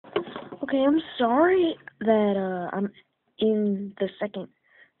Okay, I'm sorry that I'm in the second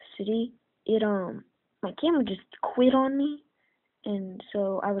city. My camera just quit on me, and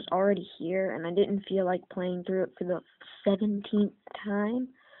so I was already here, and I didn't feel like playing through it for the 17th time.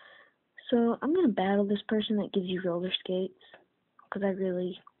 So I'm gonna battle this person that gives you roller skates, because I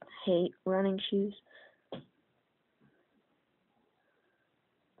really hate running shoes.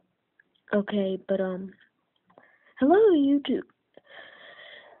 Okay, but hello YouTube.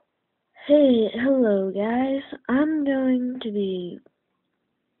 Hey, hello guys. I'm going to be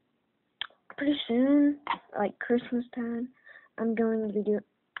pretty soon, like Christmas time, I'm going to be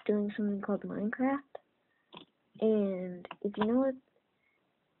doing something called Minecraft. And if you know it,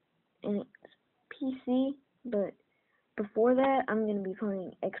 and it's PC, but before that, I'm going to be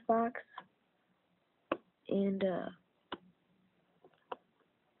playing Xbox. And,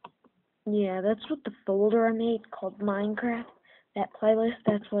 yeah, that's what the folder I made called Minecraft. That playlist,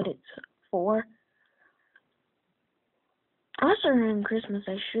 that's what it's for. Also, around Christmas,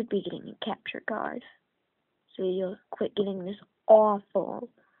 I should be getting a capture card. So you'll quit getting this awful,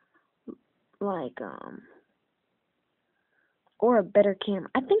 like, or a better camera.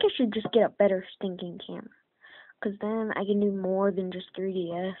 I think I should just get a better stinking camera, because then I can do more than just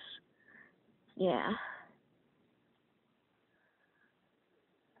 3DS. Yeah.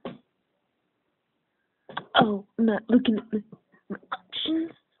 Oh, I'm not looking at my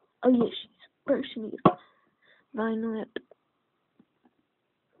options. Oh, yeah, she's person vinyl.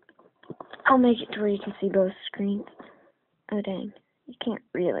 I'll make it to where you can see both screens. Oh, dang. You can't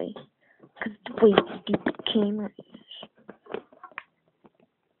really, because the way the stupid camera is.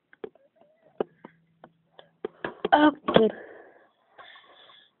 Okay.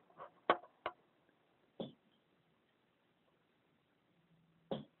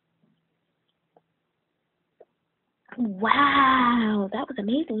 Wow, that was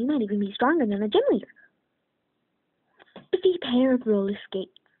amazing. You might even be stronger than a gym leader. Defeat pair of roller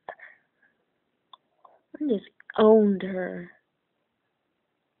skates. I just owned her.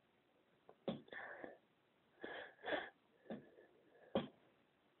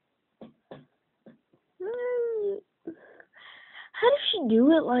 How does she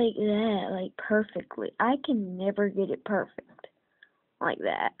do it like that, like perfectly? I can never get it perfect like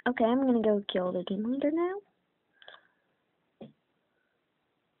that. Okay, I'm gonna go kill the team leader now.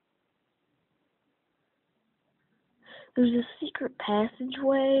 There's a secret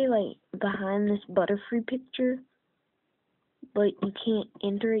passageway, like, behind this Butterfree picture, but you can't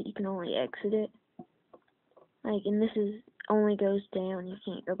enter it, you can only exit it. Like, and this is only goes down, you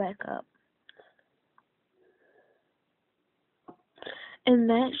can't go back up. And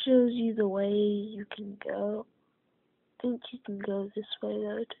that shows you the way you can go. I think you can go this way,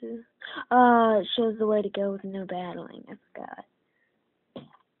 though, too. It shows the way to go with no battling, I forgot.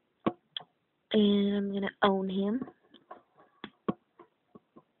 And I'm gonna own him.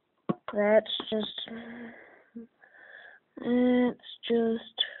 That's just,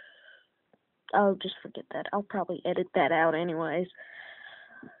 I'll just forget that. I'll probably edit that out anyways.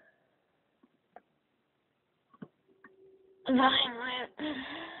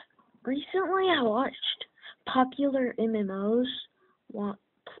 Recently I watched popular MMOs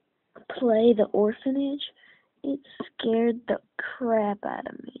play The Orphanage. It scared the crap out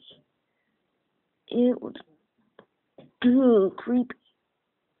of me. It was creepy.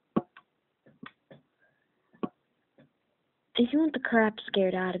 If you want the crap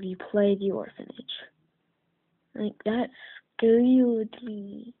scared out of you, play The Orphanage. Like, that scared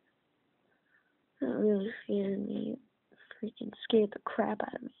me. That really scared me. Freaking scared the crap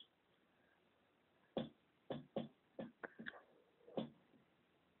out of me.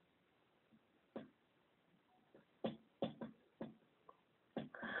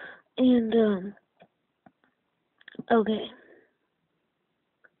 And, okay.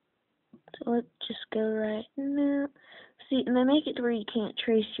 So let's just go right now. See, and they make it to where you can't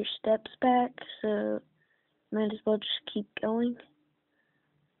trace your steps back, so might as well just keep going.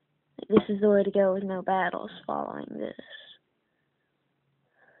 This is the way to go with no battles following this.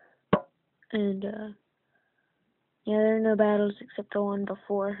 And, yeah, there are no battles except the one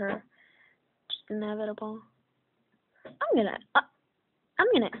before her. Just inevitable. I'm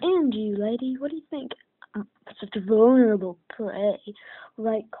gonna end you, lady. What do you think? Such a vulnerable prey,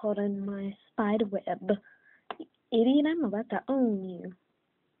 right caught in my spider web. Idiot, I'm about to own you.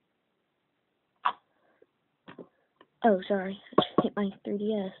 Oh, sorry. I just hit my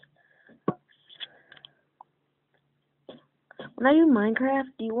 3DS. When I do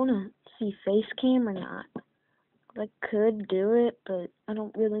Minecraft, do you want to see face cam or not? I could do it, but I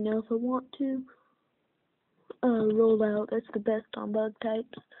don't really know if I want to. Roll out, that's the best on bug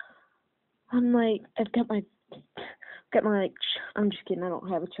types. I'm like, like, I'm just kidding, I don't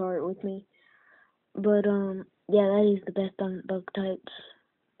have a chart with me. But, yeah, that is the best on bug types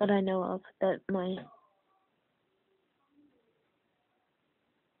that I know of, that my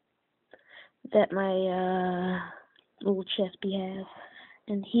little Chespy has.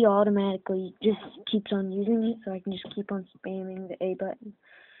 And he automatically just keeps on using it, so I can just keep on spamming the A button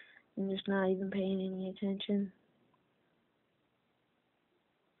and just not even paying any attention.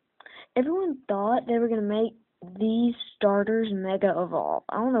 Everyone thought they were going to make these starters Mega Evolve.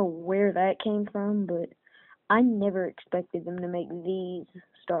 I don't know where that came from, but I never expected them to make these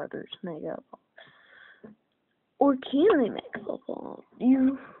starters Mega Evolve. Or can they Mega Evolve?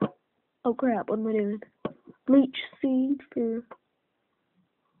 Oh crap, what am I doing? Leech Seed for...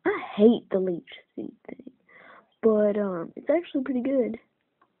 I hate the Leech Seed thing, but it's actually pretty good.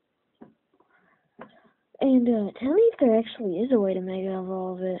 And tell me if there actually is a way to Mega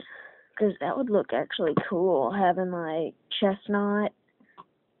Evolve it, because that would look actually cool, having like Chestnut.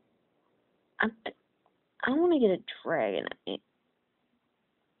 I want to get a Dragonite.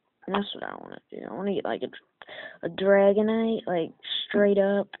 That's what I want to do. I want to get like a Dragonite, like straight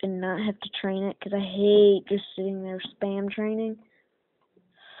up, and not have to train it, because I hate just sitting there spam training.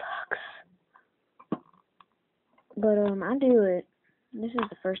 Sucks. But I do it. This is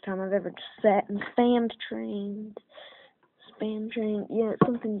the first time I've ever sat and spam trained. Yeah,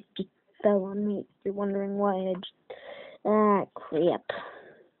 something just fell on me. If you're wondering why, crap.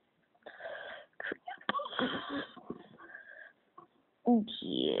 Oh,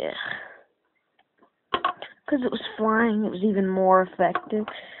 yeah. Because it was flying, it was even more effective.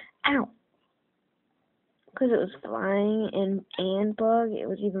 Ow! Because it was flying and bug, it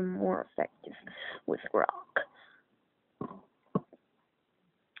was even more effective with rock.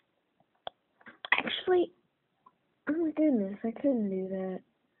 Actually, oh my goodness, I couldn't do that.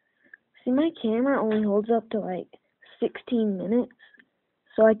 See, my camera only holds up to like 16 minutes,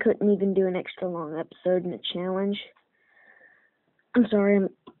 so I couldn't even do an extra long episode in a challenge. I'm sorry, I'm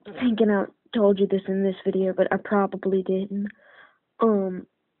thinking I told you this in this video, but I probably didn't.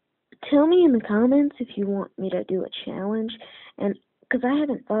 Tell me in the comments if you want me to do a challenge, and because I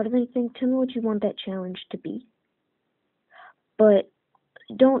haven't thought of anything, tell me what you want that challenge to be. But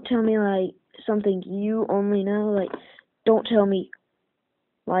don't tell me like something you only know. Like, don't tell me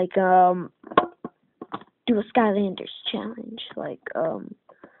like do a Skylanders challenge. Like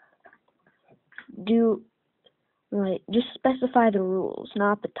do like just specify the rules,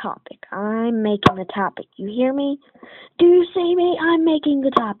 not the topic. I'm making the topic. You hear me? Do you see me? I'm making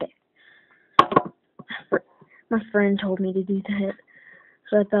the topic. My friend told me to do that,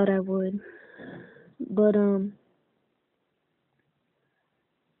 so I thought I would. But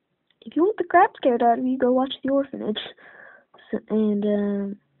if you want the crap scared out of you, go watch The Orphanage. And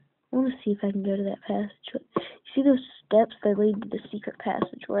I want to see if I can go to that passageway. You see those steps that lead to the secret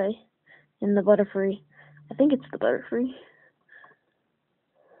passageway in the Butterfree? I think it's the Butterfree.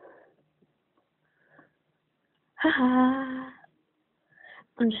 Ha.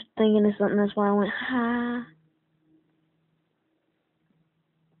 I'm just thinking of something, that's why I went ha.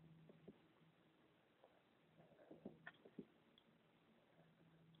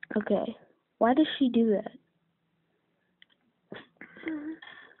 Okay, why does she do that?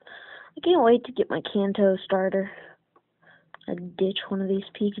 I can't wait to get my Kanto starter. I'd ditch one of these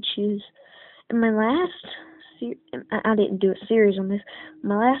Pikachus. In my last I didn't do a series on this.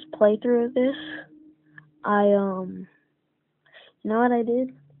 My last playthrough of this, you know what I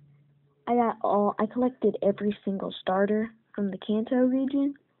did? I collected every single starter from the Kanto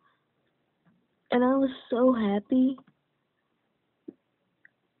region, and I was so happy.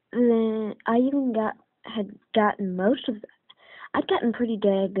 Then I even had gotten most of that. I'd gotten pretty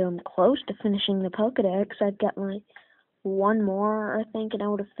daggum close to finishing the Pokedex. I'd got like one more, I think, and I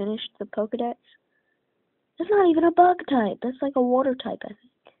would have finished the Pokedex. That's not even a bug type. That's like a water type, I think.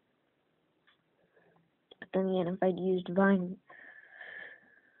 But then again, if I'd used Vine...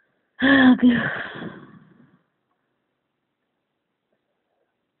 Oh, God.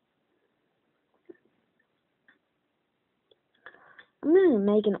 I'm going to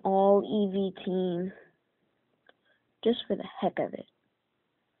make an all-EV team. Just for the heck of it.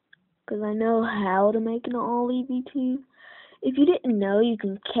 Because I know how to make an all-EV team. If you didn't know, you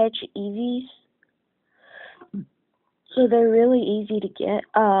can catch EVs. So they're really easy to get.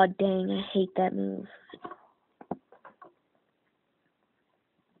 Aw, dang, I hate that move.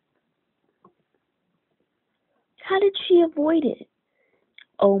 How did she avoid it?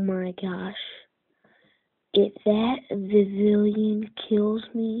 Oh my gosh. If that Vivillon kills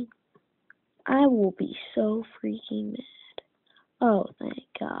me, I will be so freaking mad. Oh, thank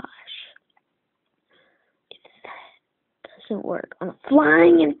gosh.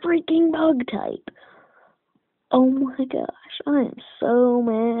 flying and freaking bug type. Oh my gosh, I am so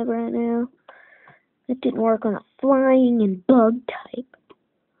mad right now. It didn't work on a flying and bug type.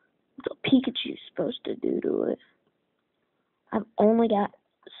 What's a Pikachu supposed to do to it? I've only got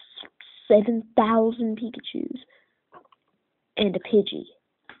 7,000 Pikachus and a Pidgey.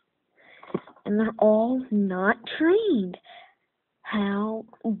 And they're all not trained. How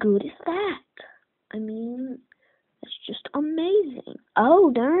good is that? I mean, it's just amazing.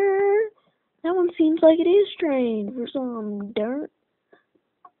 Oh, darn. That one seems like it is trained for some dirt.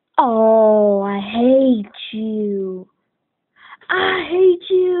 Oh, I hate you. I hate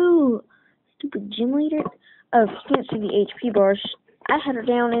you. Stupid gym leader. Oh, you can't see the HP bars. I had her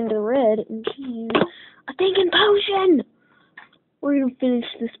down into red and she used a thinking potion. We're going to finish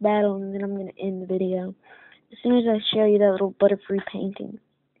this battle and then I'm going to end the video. As soon as I show you that little Butterfree painting.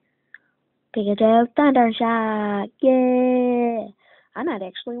 Pikachu Thunder Shock! Yeah! I might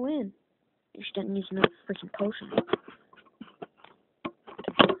actually win. You just didn't use another freaking potion.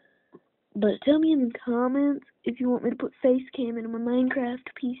 But tell me in the comments if you want me to put face cam in my Minecraft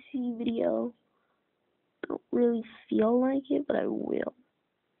PC video. I don't really feel like it, but I will.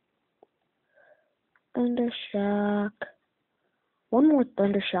 Thunder Shock. One more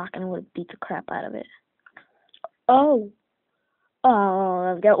Thunder Shock and I would have beat the crap out of it. Oh!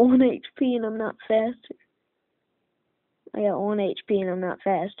 Oh, I've got 1 HP and I'm not faster. I got 1 HP and I'm not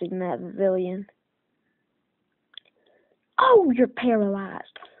faster than that Pavilion. Oh, you're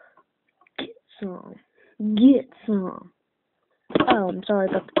paralyzed. Get some. Get some. Oh, I'm sorry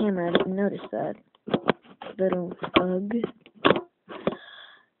about the camera. I didn't notice that. Little bug.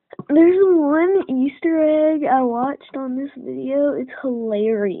 There's one Easter egg I watched on this video. It's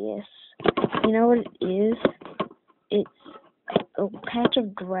hilarious. You know what it is? It's a patch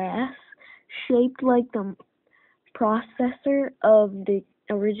of grass shaped like the processor of the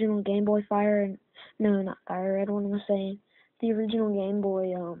original Game Boy Fire and no, not Fire Red. What am I saying? The original Game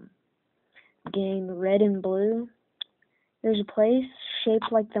Boy game Red and Blue. There's a place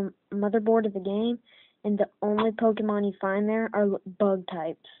shaped like the motherboard of the game, and the only Pokemon you find there are bug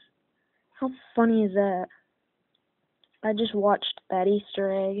types. How funny is that? I just watched that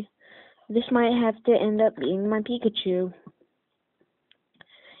Easter egg. This might have to end up being my Pikachu.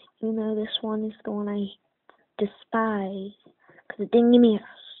 You know, this one is the one I despise, because it didn't give me a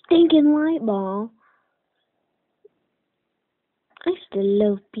stinking light ball. I still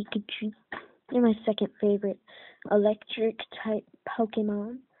love Pikachu. They're my second favorite electric type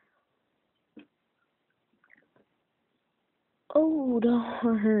Pokemon. Oh,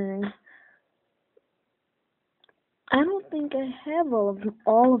 darn. I don't think I have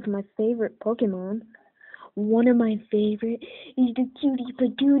all of my favorite Pokemon. One of my favorite is the cutie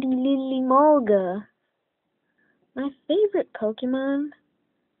patootie Lily Mulga. My favorite Pokemon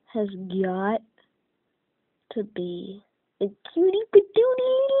has got to be the cutie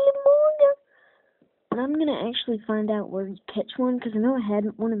patootie Lily Mulga. And I'm gonna actually find out where you catch one, because I know I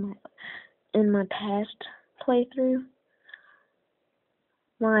had one in my past playthrough.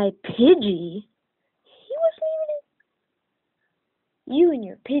 My Pidgey. He wasn't even in. You and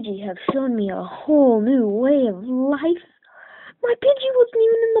your Pidgey have shown me a whole new way of life. My Pidgey wasn't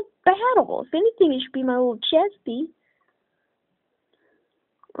even in the battle. If anything, it should be my little Chesty.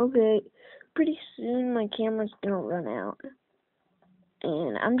 Okay, pretty soon my camera's gonna run out.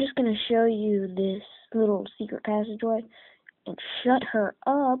 And I'm just gonna show you this little secret passageway and shut her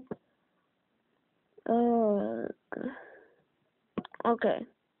up. Okay.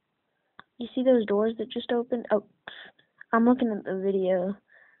 You see those doors that just opened? Oh, I'm looking at the video,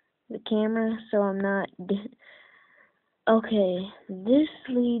 the camera, so I'm not. Okay, this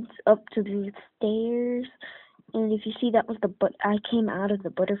leads up to the stairs, and if you see, that was I came out of the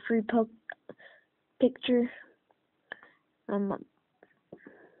Butterfree picture.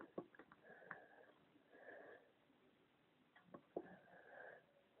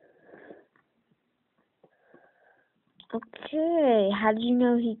 Okay, how did you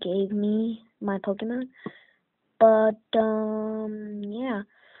know he gave me my Pokemon? But, yeah.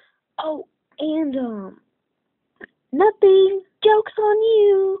 Oh, and, nothing. Joke's on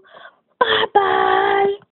you. Bye-bye.